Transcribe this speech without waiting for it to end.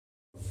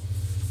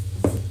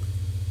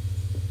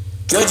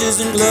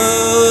Judges in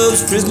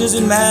gloves, prisoners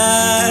in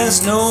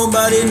masks,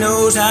 nobody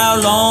knows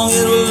how long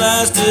it'll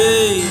last.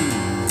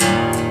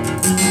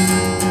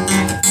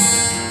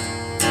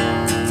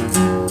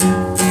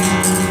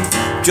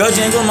 Judge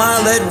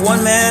Engelmeyer let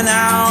one man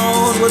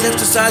out, was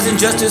exercising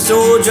justice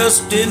or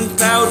just in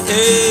clout.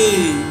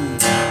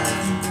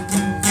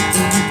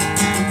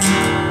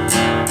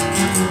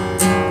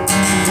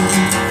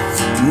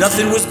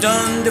 Nothing was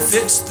done to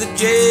fix the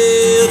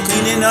jail,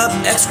 cleaning up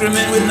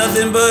excrement with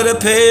nothing but a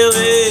pail.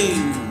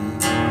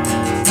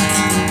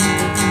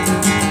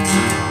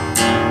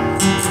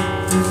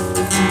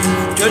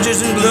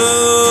 Judges in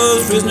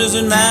gloves, prisoners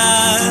in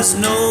masks,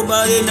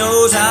 nobody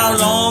knows how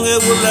long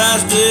it will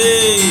last.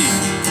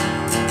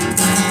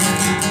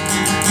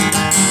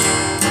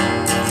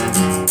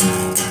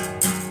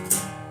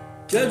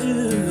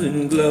 Judges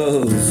in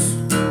gloves,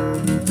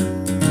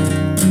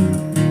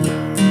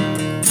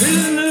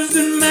 prisoners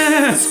in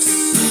masks,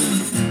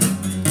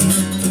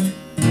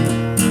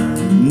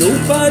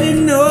 nobody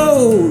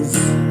knows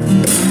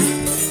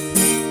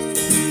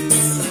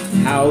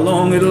how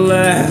long it'll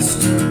last.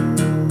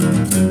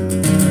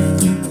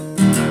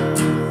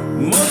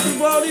 Must have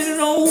brought in an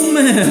old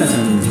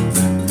man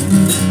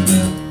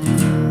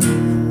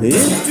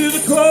into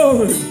the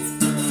court,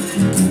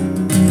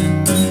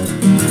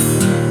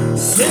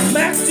 sent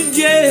back to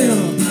jail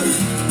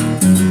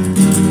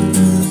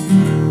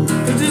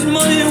 'cause his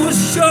money was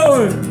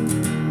short.